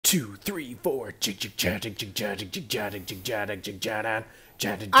2, 3, 4. Let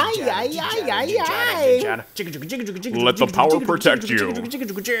the power protect you.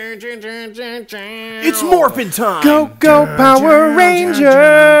 It's morphin' time. Go, go, Power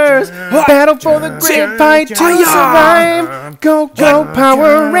Rangers! Battle for the grid, fight to survive! Go, go,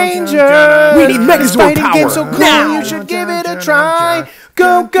 Power Rangers! We need Megazord Fighting power game so cool, now. you should give it a try!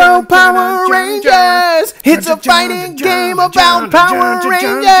 Go, go, Power Rangers! It's a fighting game about Power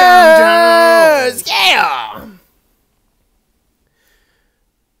Rangers! Yeah!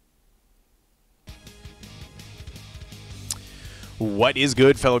 What is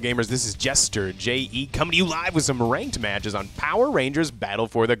good, fellow gamers? This is Jester J.E. coming to you live with some ranked matches on Power Rangers Battle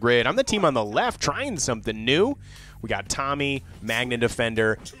for the Grid. I'm the team on the left trying something new. We got Tommy, Magna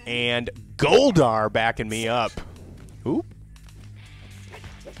Defender, and Goldar backing me up. Who?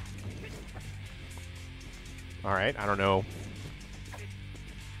 All right, I don't know.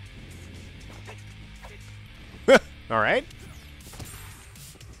 All right.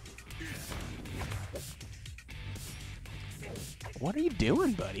 What are you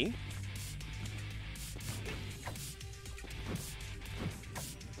doing, buddy?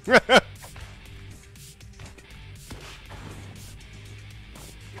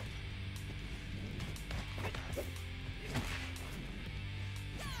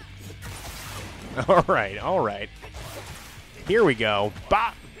 All right, all right. Here we go.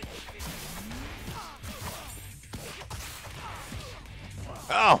 Bop.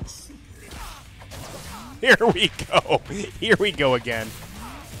 Oh. Here we go. Here we go again.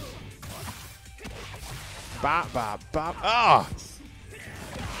 Bop, bop, bop. Oh.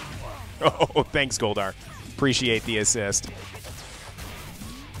 Oh, thanks, Goldar. Appreciate the assist.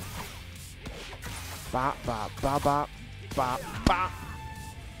 Bop, bop, bop, bop, bop, bop.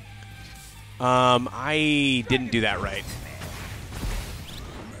 I didn't do that right.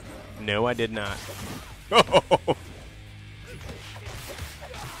 No, I did not. Oh.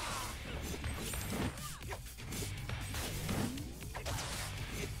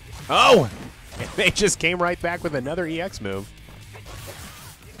 Oh! They just came right back with another EX move.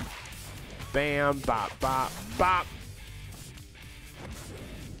 Bam, bop, bop, bop.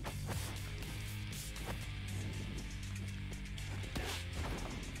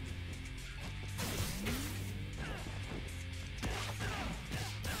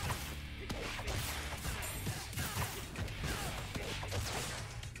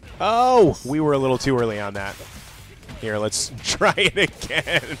 Oh, we were a little too early on that. Here, let's try it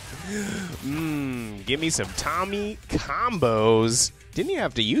again. Give me some Tommy combos. Didn't you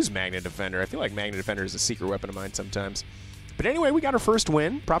have to use Magna Defender? I feel like Magna Defender is a secret weapon of mine sometimes. But anyway, we got our first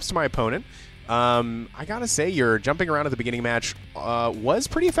win. Props to my opponent. I gotta say, your jumping around at the beginning match was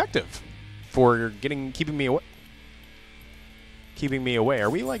pretty effective for keeping me away. Keeping me away. Are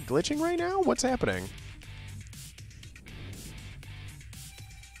we like glitching right now? What's happening?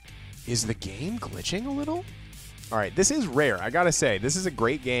 Is the game glitching a little? All right, this is rare. I gotta say, this is a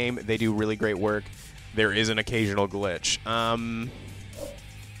great game. They do really great work. There is an occasional glitch.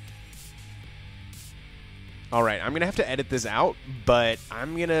 All right, I'm gonna have to edit this out, but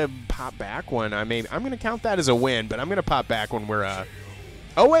I'm gonna pop back when I'm gonna count that as a win, but I'm gonna pop back when we're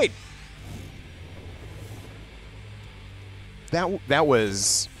Oh wait, that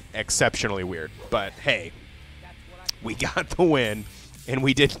was exceptionally weird. But hey, we got the win, and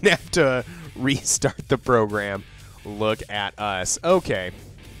we didn't have to restart the program. Look at us. Okay.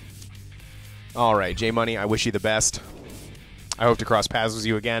 All right, J Money, I wish you the best. I hope to cross paths with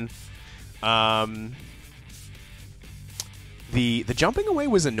you again. The jumping away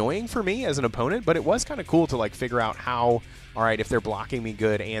was annoying for me as an opponent, but it was kind of cool to like figure out how, all right, if they're blocking me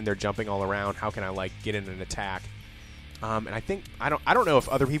good and they're jumping all around, how can I like get in an attack? And I think I don't know if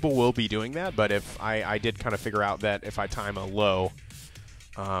other people will be doing that, but if I did kind of figure out that if I time a low,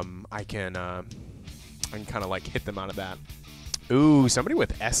 I can kind of like hit them out of that. Ooh, somebody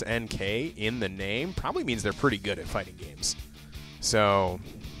with SNK in the name probably means they're pretty good at fighting games. So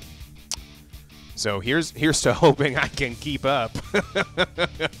here's to hoping I can keep up.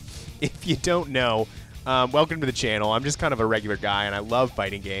 If you don't know, welcome to the channel. I'm just kind of a regular guy, and I love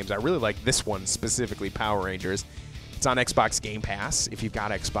fighting games. I really like this one specifically, Power Rangers. It's on Xbox Game Pass if you've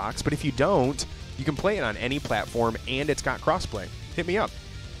got Xbox, but if you don't, you can play it on any platform, and it's got crossplay. Hit me up.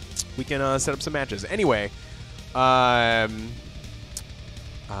 We can set up some matches. Anyway, yeah,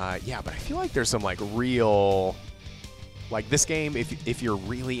 but I feel like there's some like real, like this game, if you're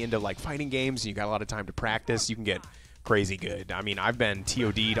really into like fighting games and you got a lot of time to practice, you can get crazy good. I mean, I've been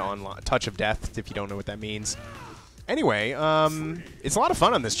TOD'd on Touch of Death, if you don't know what that means. Anyway, it's a lot of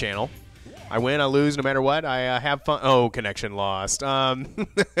fun on this channel. I win, I lose, no matter what. I have fun. Oh, connection lost.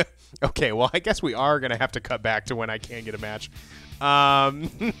 Okay, well, I guess we are going to have to cut back to when I can get a match.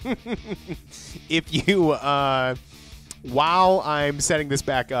 If you, while I'm setting this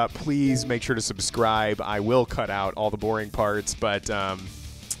back up, please make sure to subscribe. I will cut out all the boring parts, but, yeah,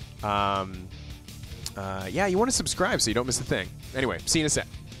 you want to subscribe so you don't miss a thing. Anyway, see you in a sec.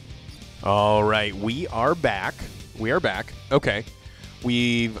 All right, we are back. We are back. Okay.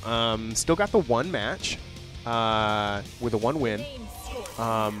 We've still got the one match with a one win.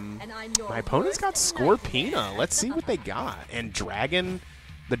 My opponent's got Scorpina. Let's see what they got. And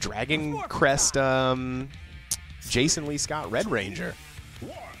the Dragon Crest Jason Lee Scott Red Ranger.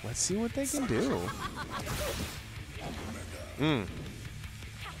 Let's see what they can do.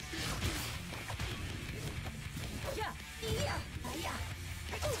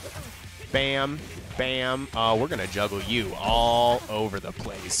 Bam. Bam. Oh, we're going to juggle you all over the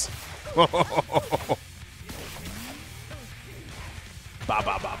place. Bop,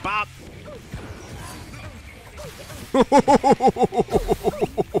 bop, bop, bop.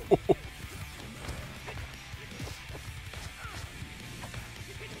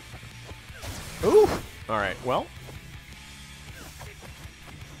 Ooh. All right, well.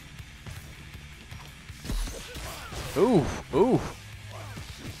 Ooh, ooh.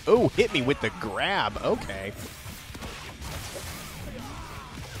 Oh, hit me with the grab. Okay.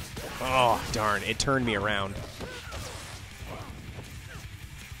 Oh, darn. It turned me around.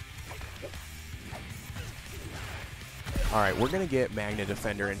 All right, we're going to get Magna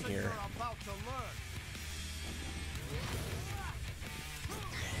Defender in here.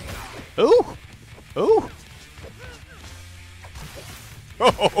 Ooh. Ooh.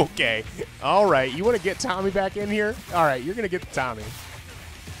 Oh, okay. All right. You want to get Tommy back in here? All right, you're going to get Tommy.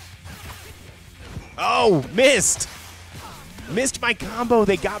 Oh, missed. Missed my combo.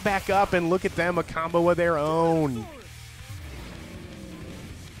 They got back up, and look at them, a combo of their own.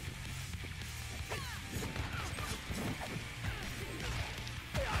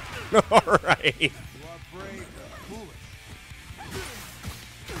 All right.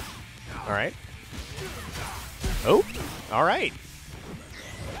 All right. Oh, all right.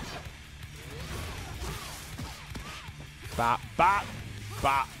 Bop, bop,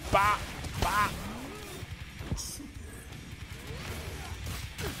 bop, bop, bop.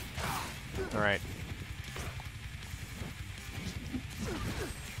 All right.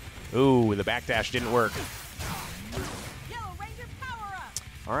 Ooh, the backdash didn't work. Yellow Ranger, power up.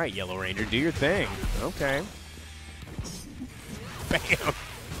 All right, Yellow Ranger, do your thing. Okay. Bam.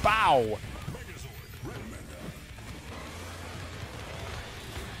 Bow.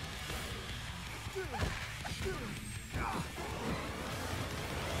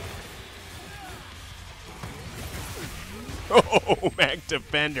 Oh, Mag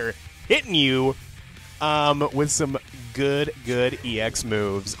Defender hitting you with some good EX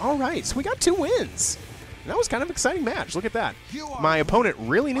moves. All right, so we got 2 wins. That was kind of an exciting match. Look at that. My opponent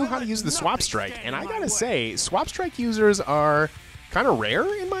really knew how to use the Swap Strike, and I gotta say, Swap Strike users are kind of rare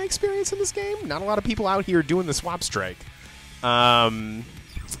in my experience in this game. Not a lot of people out here doing the Swap Strike. And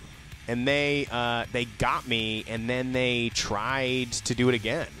they got me, and then they tried to do it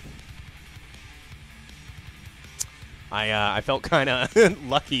again. I felt kind of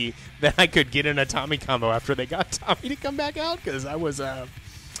lucky that I could get in a Tommy combo after they got Tommy to come back out, because I was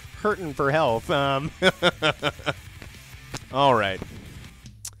hurting for health. All right.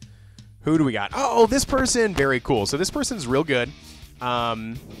 Who do we got? Oh, this person. Very cool. So this person's real good.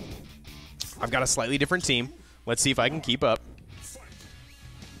 I've got a slightly different team. Let's see if I can keep up.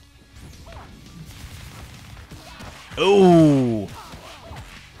 Ooh.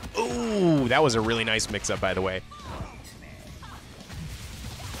 Ooh, that was a really nice mix-up, by the way.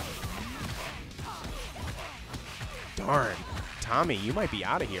 Darn. Tommy, you might be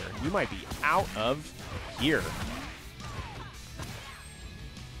out of here. You might be out of here.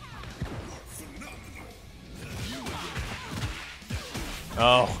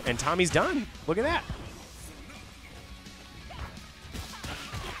 Oh, and Tommy's done. Look at that.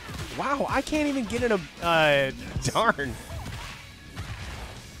 Wow, I can't even get in a... darn.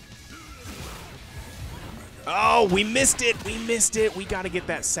 Oh, we missed it. We missed it. We got to get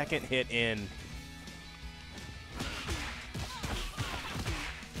that second hit in.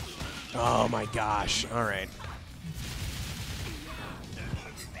 Oh, my gosh. All right.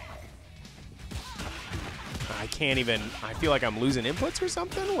 I can't even... I feel like I'm losing inputs or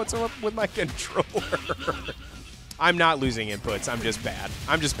something? What's up with my controller? I'm not losing inputs. I'm just bad.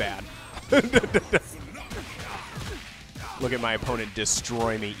 I'm just bad. Look at my opponent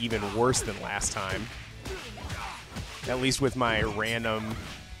destroy me even worse than last time. At least with my random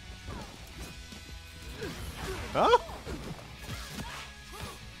Oh!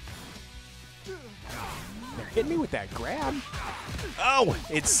 They're hitting me with that grab. Oh,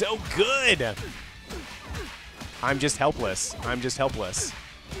 it's so good. I'm just helpless. I'm just helpless.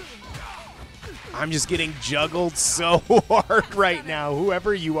 I'm just getting juggled so hard right now.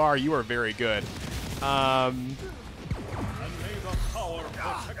 Whoever you are very good.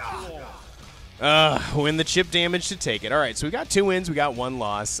 Win the chip damage to take it. All right, so we got 2 wins. We got 1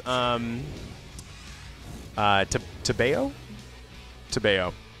 loss. Tabeo?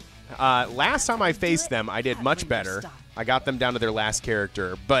 Tabeo. Last time I faced them, I did much better. I got them down to their last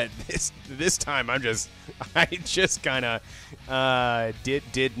character, but this time I just kind of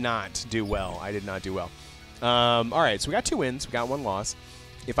did not do well. I did not do well. All right, so we got 2 wins. We got 1 loss.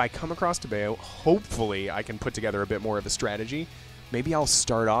 If I come across Tabeo, hopefully I can put together a bit more of a strategy. Maybe I'll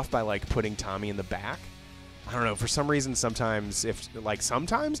start off by like putting Tommy in the back. I don't know. For some reason, sometimes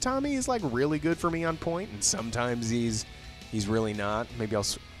sometimes Tommy is like really good for me on point, and sometimes he's really not. Maybe I'll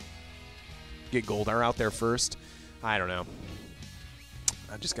get Goldar out there first. I don't know.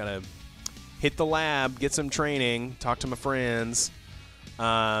 I've just got to hit the lab, get some training, talk to my friends.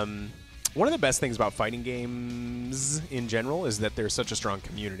 One of the best things about fighting games in general is that there's such a strong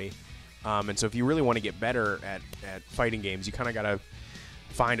community. And so if you really want to get better at fighting games, you kind of got to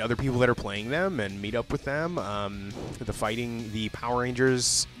find other people that are playing them and meet up with them. The Power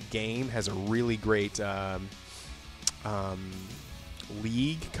Rangers game has a really great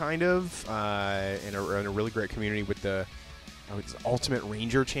league, kind of, and a really great community with the Ultimate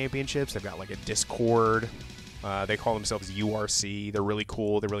Ranger Championships. They've got like a Discord. They call themselves URC. They're really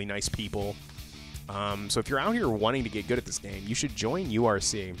cool. They're really nice people. So if you're out here wanting to get good at this game, you should join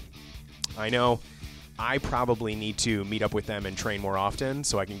URC. I know I probably need to meet up with them and train more often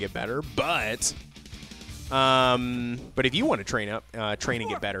so I can get better, but if you want to train and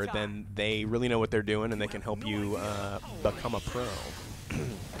get better, then they really know what they're doing and they can help you become a pro.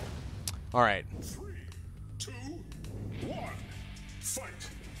 All right. 3, 2, 1, fight.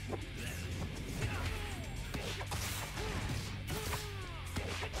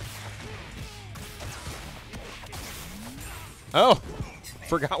 Oh,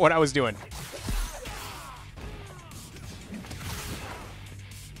 forgot what I was doing.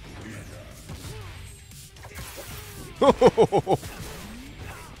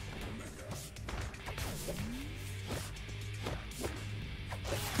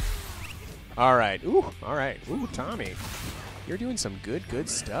 All right. Ooh, all right. Ooh, Tommy. You're doing some good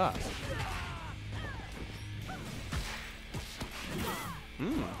stuff.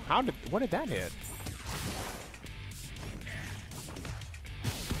 What did that hit?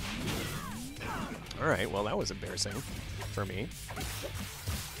 All right, well, that was embarrassing for me.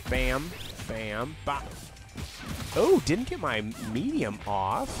 Bam, bam, bop. Oh, didn't get my medium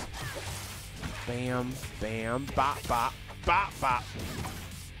off. Bam, bam, bop, bop, bop, bop.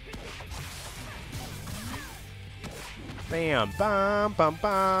 Bam, bam, bam,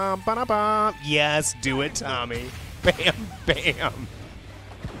 bam, bam, bam. Yes, do it, Tommy. Bam, bam.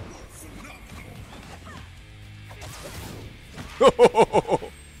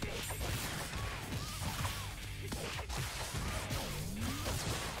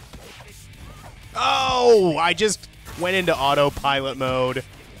 Oh, I just went into autopilot mode.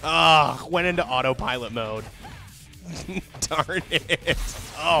 Went into autopilot mode. Darn it.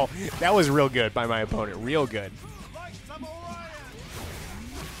 Oh, that was real good by my opponent. Real good.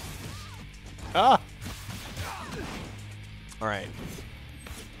 All right.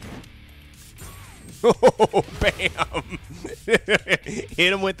 Oh, bam.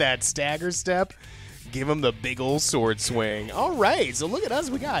 Hit him with that stagger step. Give him the big old sword swing. All right, so look at us.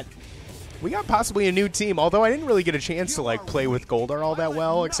 We got possibly a new team, although I didn't really get a chance to like play with Goldar all that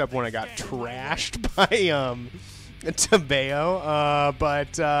well, except when I got trashed by Tabeo.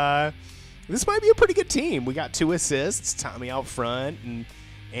 But this might be a pretty good team. We got 2 assists, Tommy out front,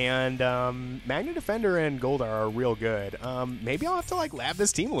 and Magna Defender and Goldar are real good. Maybe I'll have to like lab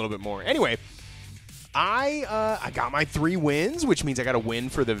this team a little bit more. Anyway, I got my 3 wins, which means I got a win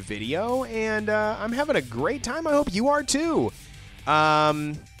for the video, and I'm having a great time. I hope you are too.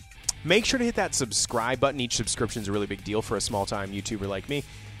 Make sure to hit that subscribe button. Each subscription is a really big deal for a small-time YouTuber like me.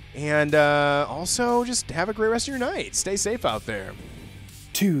 And also, just have a great rest of your night. Stay safe out there.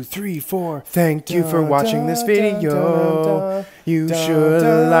 2, 3, 4. Thank you for watching this video. You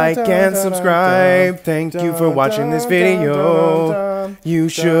should like and subscribe. Thank you for watching this video. You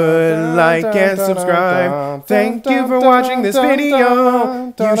should like and subscribe. Thank you for watching this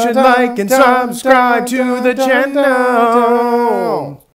video. You should like and subscribe to the channel.